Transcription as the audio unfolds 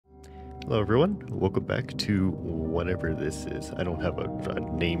Hello everyone, welcome back to whatever this is. I don't have a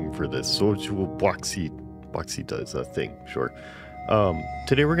name for this. Social Boxy does a thing, sure.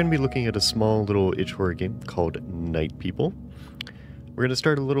 Today we're going to be looking at a small little itch horror game called Night People. We're going to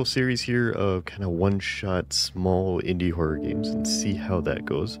start a little series here of kind of one-shot small indie horror games and see how that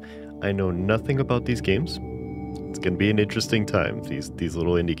goes. I know nothing about these games. It's going to be an interesting time. These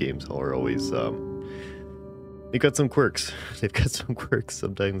little indie games are always they've got some quirks. They've got some quirks.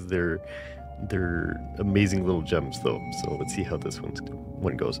 Sometimes they're amazing little gems, though. So let's see how this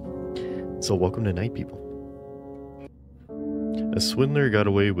one goes. So welcome to Night People. A swindler got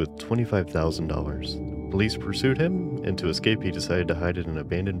away with $25,000. Police pursued him, and to escape, he decided to hide in an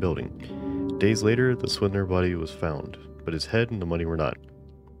abandoned building. Days later, the swindler body was found, but his head and the money were not.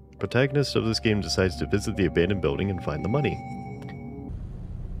 The protagonist of this game decides to visit the abandoned building and find the money.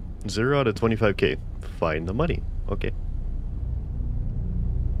 0 out of 25k. Find the money. Okay.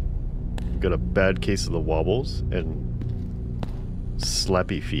 Got a bad case of the wobbles and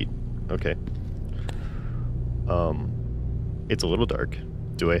slappy feet. Okay. It's a little dark.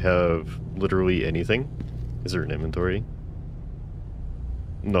 Do I have literally anything? Is there an inventory?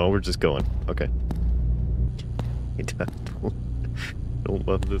 No, we're just going. Okay. I don't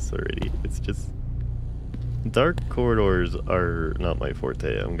love this already. It's just... Dark corridors are not my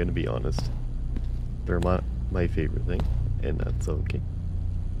forte, I'm gonna be honest. They're not my favorite thing, and that's okay.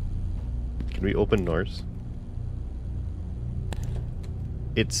 Can we open Norse?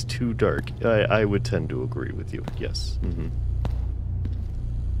 It's too dark. I would tend to agree with you, yes.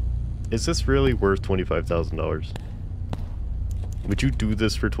 Is this really worth $25,000? Would you do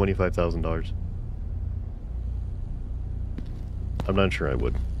this for $25,000? I'm not sure I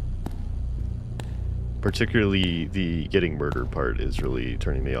would. Particularly the getting murdered part is really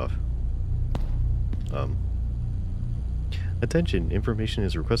turning me off. Attention, information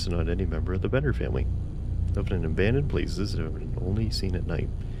is requested on any member of the Bender family. Of an abandoned places that are only seen at night.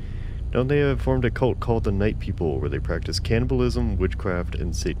 Now they have formed a cult called the Night People, where they practice cannibalism, witchcraft,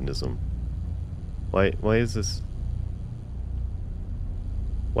 and Satanism. Why is this...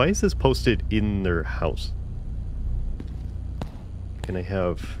 Why is this posted in their house? Can I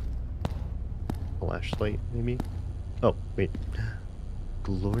have... flashlight, maybe? Oh, wait.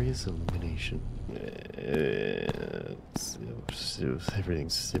 Glorious illumination.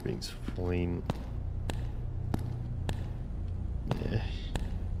 Everything's fine.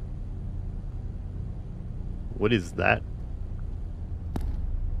 What is that?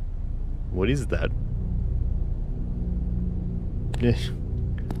 What is that?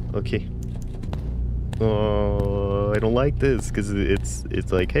 Okay. Oh, I don't like this because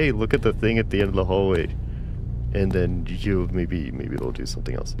it's like, hey, look at the thing at the end of the hallway, and then you maybe they'll do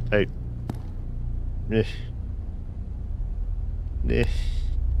something else. Hey.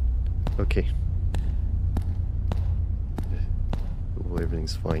 Okay. Oh,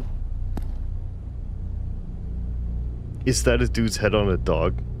 everything's fine. Is that a dude's head on a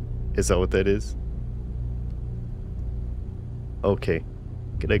dog? Is that what that is? Okay.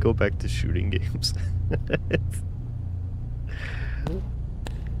 Can I go back to shooting games?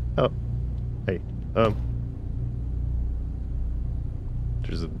 Oh. Hey.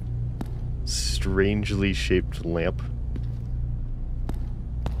 There's a strangely shaped lamp.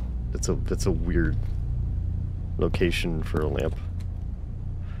 That's a weird location for a lamp.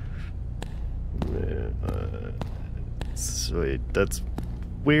 That's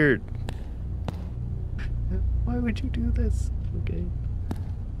weird. Why would you do this? Okay.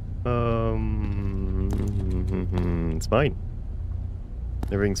 It's fine.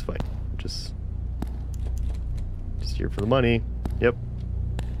 Everything's fine. Just here for the money. Yep.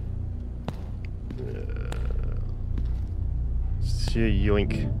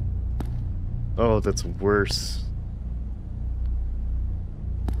 Yoink. Oh, that's worse.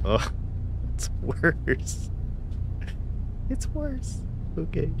 Oh, it's worse. It's worse.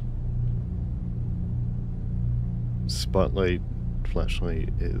 Okay. Spotlight, flashlight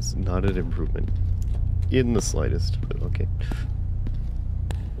is not an improvement in the slightest, but okay.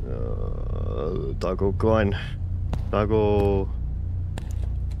 Doggo gone. Doggo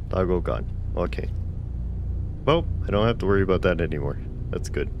gone. Okay. Well, I don't have to worry about that anymore. That's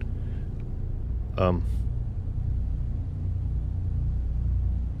good.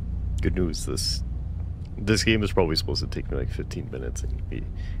 Good news. This game is probably supposed to take me like 15 minutes, and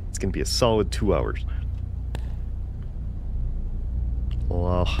it's gonna be a solid 2 hours.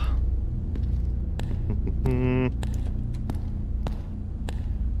 Wow.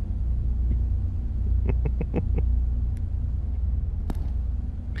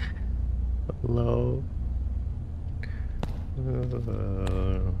 Hello.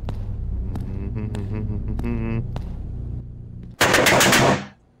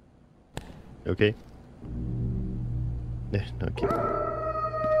 Okay. Okay.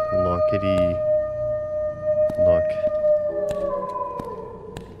 Lockety. Lock.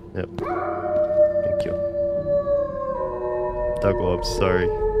 Yep. Thank you. Doggo, I'm sorry.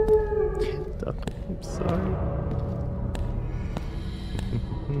 Doggo, I'm sorry.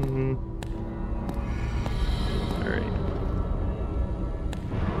 Alright.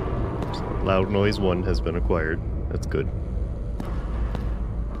 So loud noise 1 has been acquired. That's good.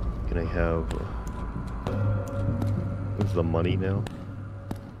 Can I have the money now?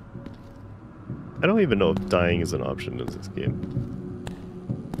 I don't even know if dying is an option in this game.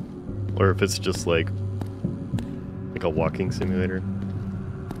 Or if it's just like a walking simulator.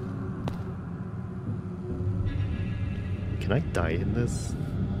 Can I die in this?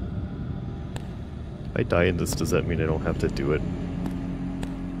 If I die in this, does that mean I don't have to do it?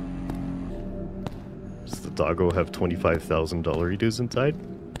 Does the doggo have 25,000 dollary dues inside?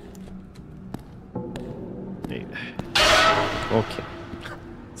 Hey. Okay.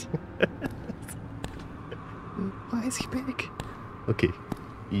 Why is he big? Okay.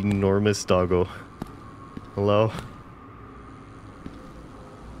 Enormous doggo. Hello?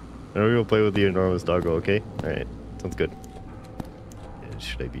 I'm gonna go play with the enormous doggo, okay? Alright. Sounds good.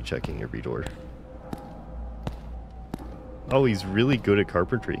 Should I be checking every door? Oh, he's really good at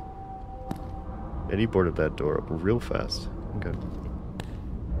carpentry. And he boarded that door up real fast. Okay.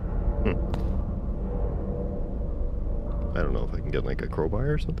 I don't know if I can get like a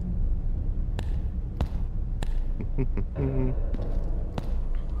crowbar or something.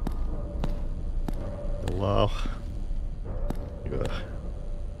 Hello. You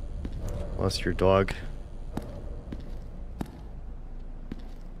lost your dog.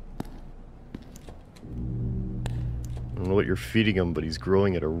 I don't know what you're feeding him, but he's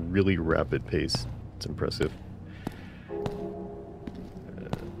growing at a really rapid pace. It's impressive.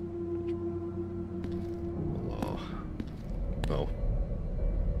 Hello.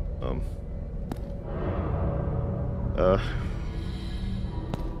 Oh.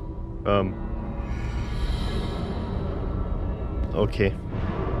 Okay.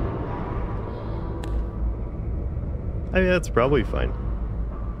 I mean, that's probably fine.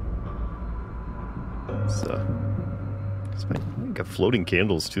 It's fine. I got floating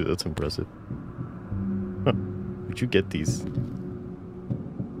candles too, that's impressive. Huh. Where'd you get these?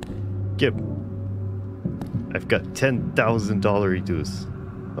 Yep. I've got 10,000 dollary dues.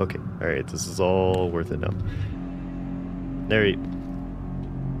 Okay, alright, this is all worth it now. Alright.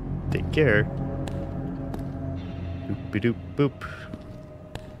 Take care. Boop-a-doop boop.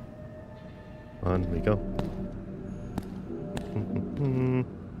 On we go.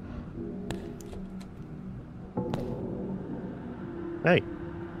 Hey.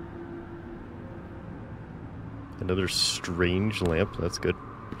 Another strange lamp, that's good.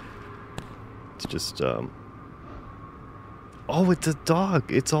 It's just, oh, it's a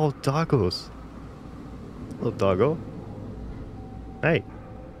dog! It's all doggos. Hello, doggo. Hey.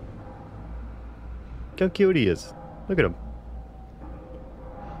 Look how cute he is. Look at him.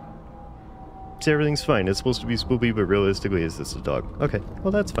 So everything's fine. It's supposed to be spoopy, but realistically, is this a dog? Okay,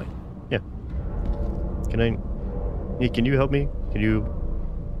 well that's fine. Yeah. Hey, can you help me? Can you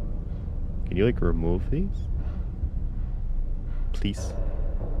like remove these? Please.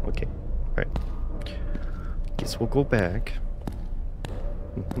 Okay. Alright. Guess we'll go back.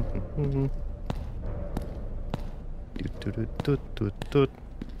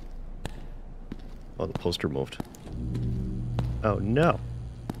 Oh, the poster moved. Oh no!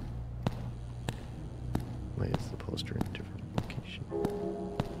 Why is the poster in a different location?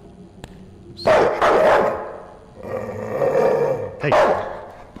 Hey!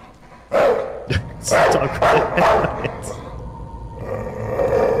 Stop!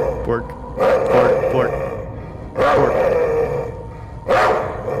 Pork. Pork. Pork. Pork.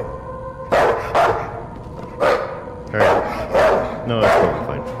 Alright. No, that's probably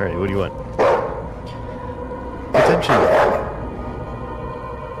fine. Alright, what do you want? Attention!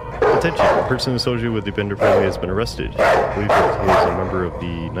 Attention! A person associated with the Bender family has been arrested. I believe that he is a member of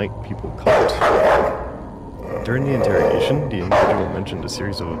the Night People cult. During the interrogation, the individual mentioned a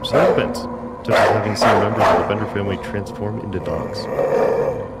series of absurd events, such as having seen members of the Bender family transform into dogs.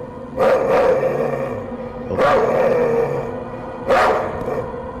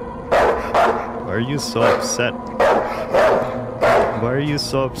 Why are you so upset? Why are you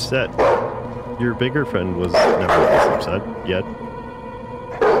so upset? Your bigger friend was never this upset, yet.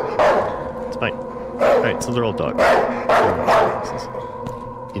 It's fine. Alright, so they're all dogs. This is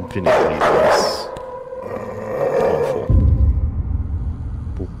infinitely less awful.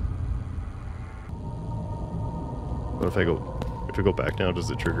 What if I go back now, does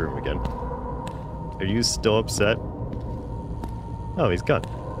it trigger him again? Are you still upset? Oh, he's gone.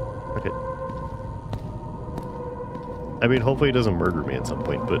 Okay. I mean, hopefully he doesn't murder me at some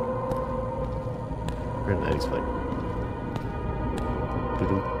point, but other than that, he's fine.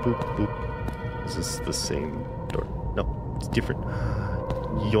 Boop, boop, boop. Is this the same door? No, it's different.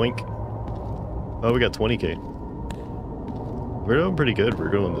 Yoink. Oh, we got 20k. We're doing pretty good. We're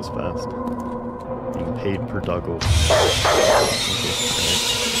going this fast. Being paid per doggo.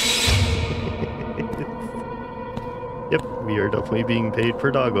 Okay, yep, we are definitely being paid per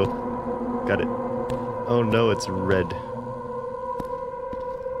doggo. Got it. Oh no, it's red.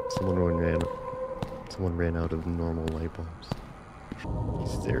 Someone ran out of normal light bulbs.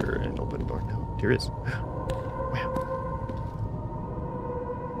 Is there an open door now? There is. Wow.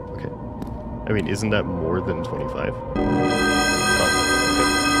 Okay. I mean, isn't that more than 25? Oh, okay.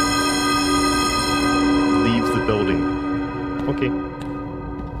 Leave the building. Okay.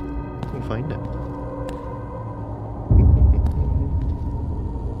 We'll find it.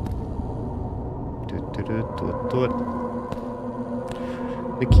 Do it.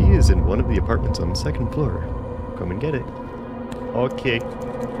 The key is in one of the apartments on the second floor. Come and get it. Okay.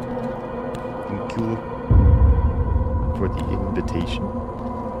 Thank you for the invitation.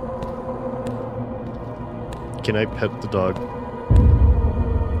 Can I pet the dog?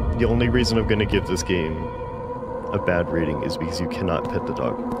 The only reason I'm gonna give this game a bad rating is because you cannot pet the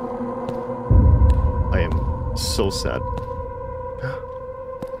dog. I am so sad.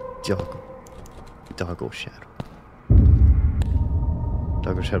 Doggo shadow.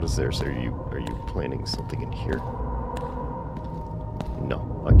 Doggo shadow's there, so are you planning something in here? No.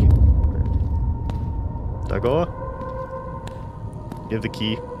 Okay. Doggo? You have the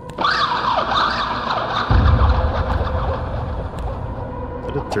key? Is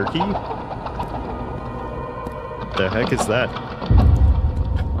that a turkey? What the heck is that?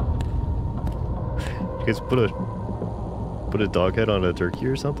 You guys put a dog head on a turkey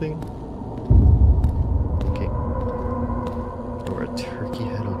or something? Okay. Or a turkey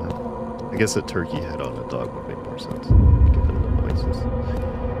head on a... I guess a turkey head on a dog would make more sense, given the noises.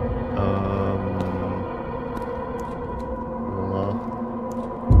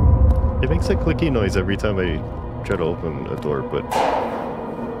 It makes a clicky noise every time I try to open a door, but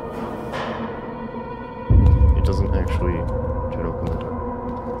it doesn't actually try to open the door.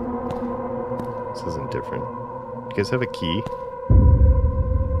 This isn't different. Do you guys have a key?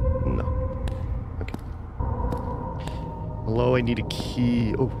 No. Okay. Hello, I need a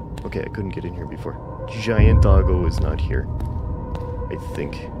key. Oh, okay, I couldn't get in here before. Giant doggo is not here. I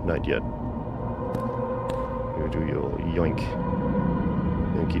think. Not yet. Do you yoink.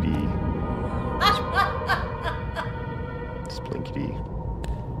 Yoinkity. Splinkity.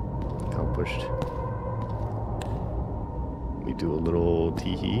 Accomplished. We do a little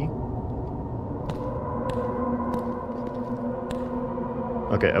tee-hee.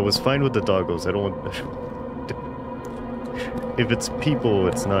 Okay, I was fine with the doggos. I don't want... If it's people,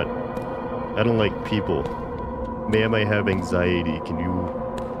 it's not... I don't like people. Ma'am, I have anxiety. Can you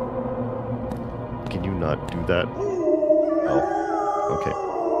not do that? Oh, okay.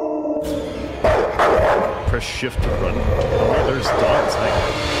 Press shift to run. Oh, there's dogs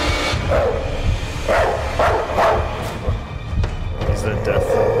hiding. Is that death?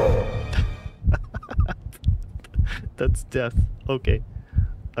 That's death. Okay.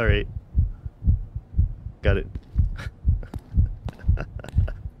 Alright. Got it.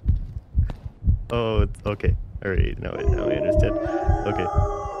 Oh, it's okay. Alright, now I understand. Okay.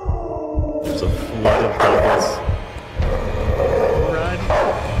 There's a flood of doggos. Run!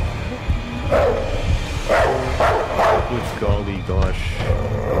 Good golly gosh.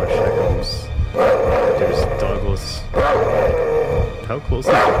 Gosh heckums. There's doggos. How close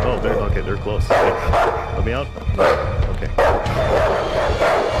are they? Oh, they're close. Okay. Let me out. Okay.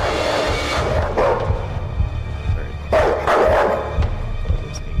 Alright.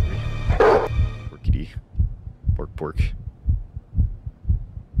 Doggo's angry. Porkity. Pork.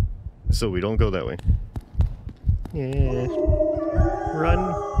 So we don't go that way. Yeah.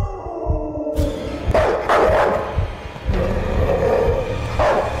 Run.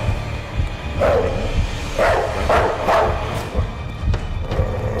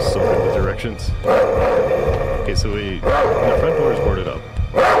 So good with directions. Okay, so the front door is boarded up.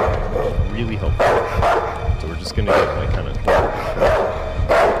 Really helpful. So we're just gonna get like kind of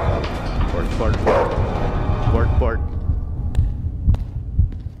bark.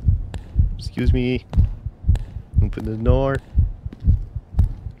 Excuse me. Open the door.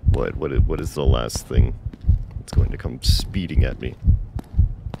 What is the last thing that's going to come speeding at me?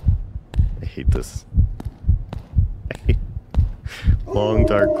 I hate this. I Long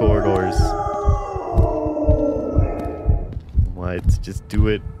dark corridors. What? Just do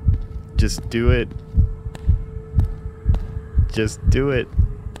it. Just do it. Just do it.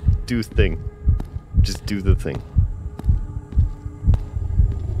 Do thing. Just do the thing.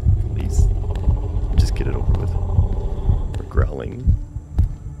 Please. Just get it over with. We're growling.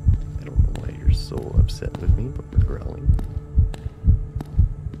 I don't know why you're so upset with me, but we're growling.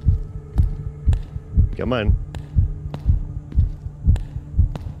 Come on.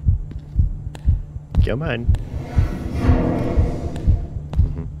 Come on.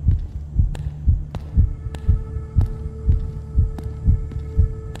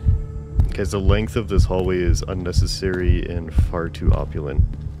 Guys, the length of this hallway is unnecessary and far too opulent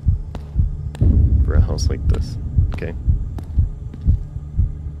for a house like this. Okay.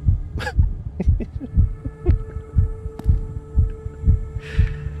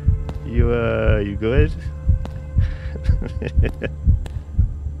 You good?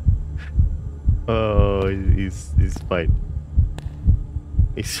 Oh, he's fine.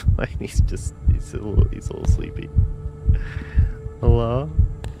 He's fine. He's a little sleepy. Hello?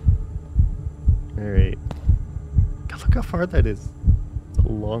 Alright. God, look how far that is. It's a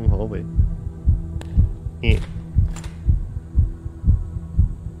long hallway. Eh.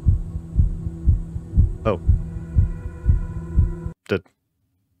 Oh.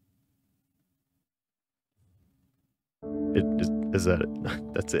 Is that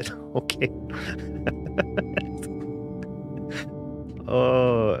it? That's it. Okay.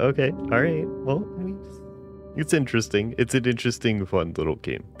 Oh, okay. Alright. Well, I mean, it's interesting. It's an interesting, fun little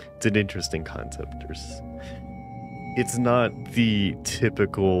game. It's an interesting concept. It's not the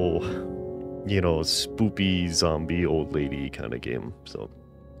typical, you know, spoopy zombie old lady kind of game. So,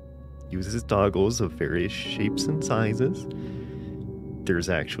 uses doggos of various shapes and sizes. There's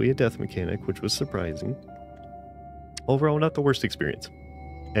actually a death mechanic, which was surprising. Overall, not the worst experience.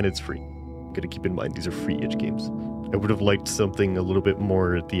 And it's free. Gotta keep in mind, these are free itch games. I would have liked something a little bit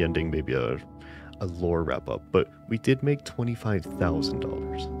more at the ending, maybe a lore wrap-up, but we did make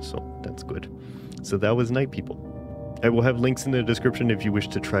 $25,000, so that's good. So that was Night People. I will have links in the description if you wish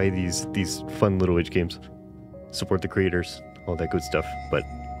to try these fun little itch games. Support the creators, all that good stuff, but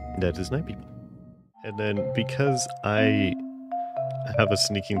that is Night People. And then, because I have a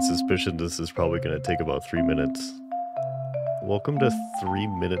sneaking suspicion this is probably going to take about 3 minutes. Welcome to 3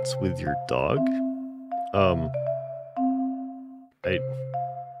 minutes with your dog.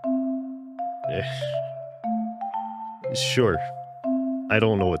 Sure. I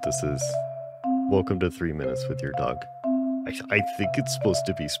don't know what this is. Welcome to 3 minutes with your dog. I think it's supposed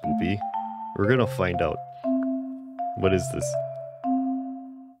to be spoopy. We're gonna find out. What is this?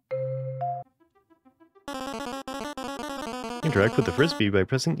 Interact with the frisbee by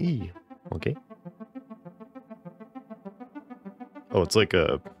pressing E. Okay. Oh, it's like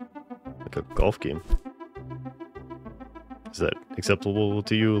a golf game. Is that acceptable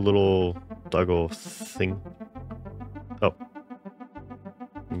to you, little doggo thing? Oh.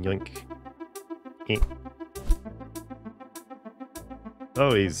 Yoink. Eh.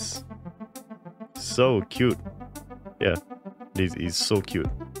 Oh, he's so cute. Yeah, he's so cute.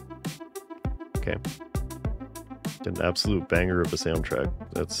 Okay. An absolute banger of a soundtrack,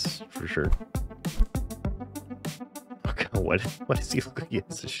 that's for sure. Okay, why does he look like he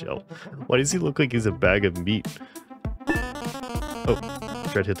has a shell? Why does he look like he's a bag of meat? Oh,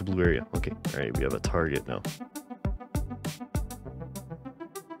 try to hit the blue area. Okay, alright, we have a target now.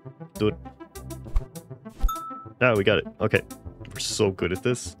 Do it. Ah, we got it. Okay. We're so good at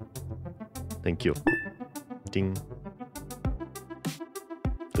this. Thank you. Ding.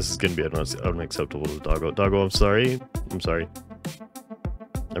 This is gonna be unacceptable to Doggo. Doggo, I'm sorry. I'm sorry.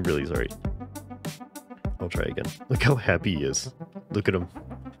 I'm really sorry. I'll try again. Look how happy he is. Look at him.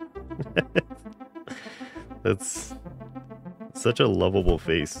 That's such a lovable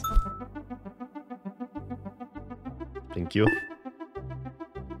face. Thank you.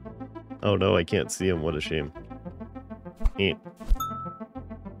 Oh no, I can't see him. What a shame. Eh.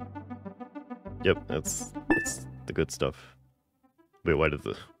 Yep, that's the good stuff. Wait, why did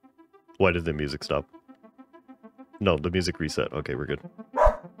the music stop? No, the music reset. Okay, we're good.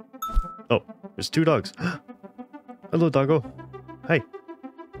 Oh, there's 2 dogs. Hello, doggo. Hi.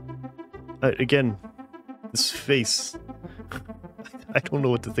 Again, this face. I don't know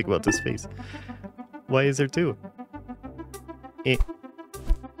what to think about this face. Why is there 2? Eh.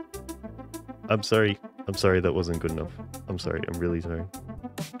 I'm sorry. I'm sorry that wasn't good enough. I'm sorry. I'm really sorry.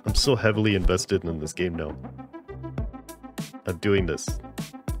 I'm so heavily invested in this game now. I'm doing this.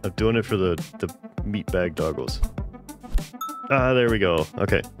 I'm doing it for the meat bag doggos. Ah, there we go.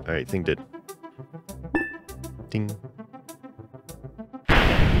 Okay. Alright, thing did. Ding.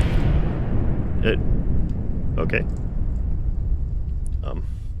 Okay.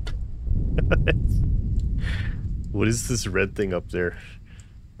 What is this red thing up there?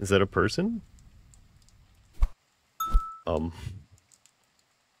 Is that a person? Um.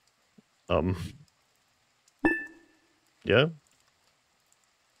 Yeah.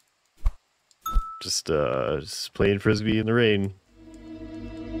 Just playing frisbee in the rain.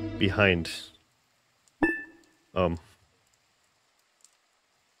 Behind.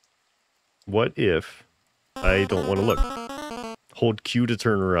 What if I don't want to look? Hold Q to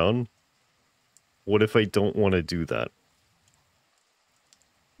turn around. What if I don't want to do that?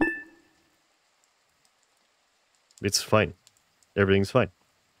 It's fine. Everything's fine.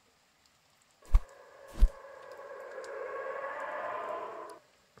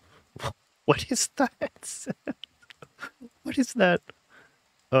 What is that? What is that?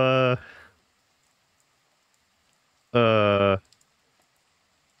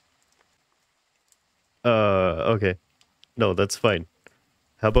 Okay. No, that's fine.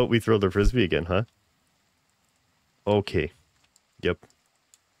 How about we throw the frisbee again, huh? Okay. Yep.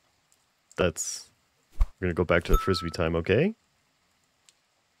 We're gonna go back to the frisbee time, okay?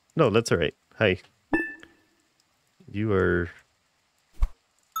 No, that's alright. Hi. You are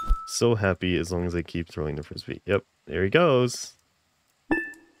so happy as long as I keep throwing the frisbee. Yep, there he goes.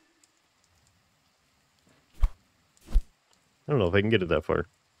 I don't know if I can get it that far.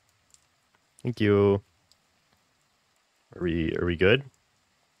 Thank you. Are we good?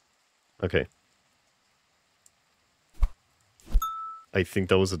 Okay. I think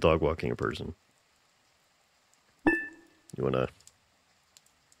that was a dog walking a person. You wanna...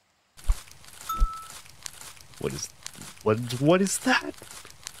 What is that?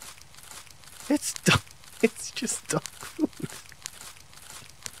 It's just dog food.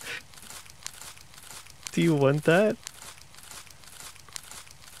 Do you want that?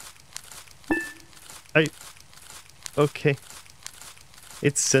 Okay.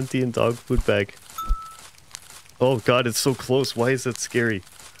 It's sentient dog food bag. Oh god, it's so close. Why is that scary?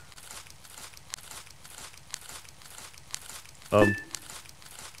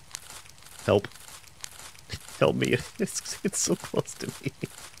 Help. Help me. It's so close to me.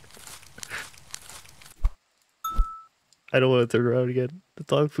 I don't want to turn around again. The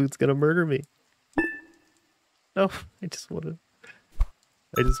dog food's gonna murder me. No, I just want to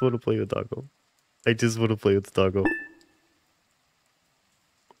play with doggo. I just want to play with the doggo.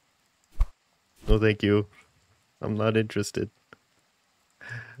 No, thank you. I'm not interested.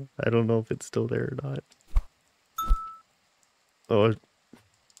 I don't know if it's still there or not. Oh,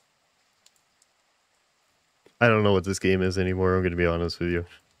 I don't know what this game is anymore, I'm gonna be honest with you.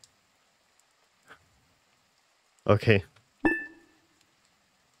 Okay.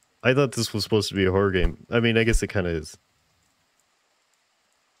 I thought this was supposed to be a horror game. I mean, I guess it kind of is.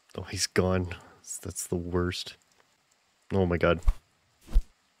 Oh, he's gone. That's the worst. Oh my god.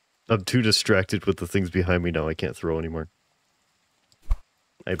 I'm too distracted with the things behind me now. I can't throw anymore.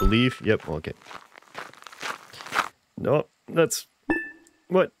 I believe. Yep, okay. No, that's...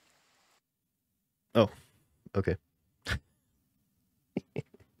 What? Oh, okay.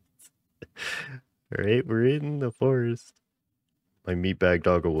 Alright, we're in the forest. My meat bag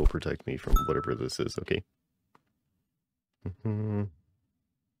doggo will protect me from whatever this is, okay?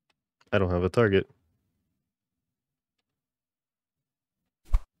 I don't have a target.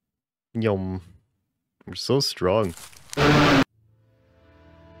 Yum. We're so strong.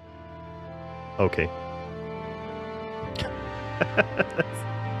 Okay.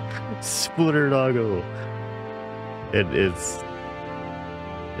 Splitter doggo. It's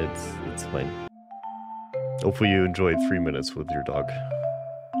fine. Hopefully you enjoyed 3 minutes with your dog.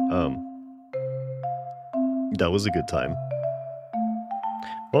 That was a good time.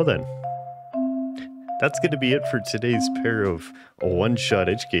 Well then, that's going to be it for today's pair of one-shot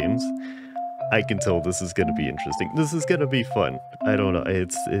itch games. I can tell this is going to be interesting. This is going to be fun. I don't know.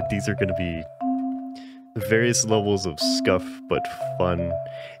 These are going to be various levels of scuff, but fun,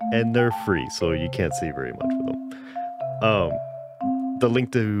 and they're free, so you can't say very much for them. The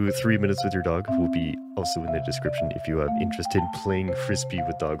link to 3 minutes with your dog will be also in the description if you have interest in playing frisbee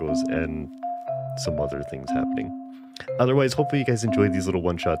with doggos and some other things happening. Otherwise, hopefully you guys enjoyed these little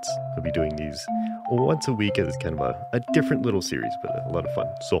one-shots. I'll be doing these once a week as kind of a different little series, but a lot of fun.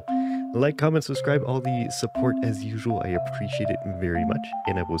 So, like, comment, subscribe, all the support as usual. I appreciate it very much,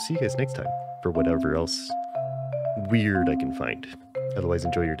 and I will see you guys next time for whatever else weird I can find. Otherwise,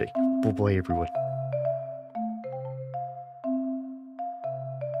 enjoy your day. Bye-bye, everyone.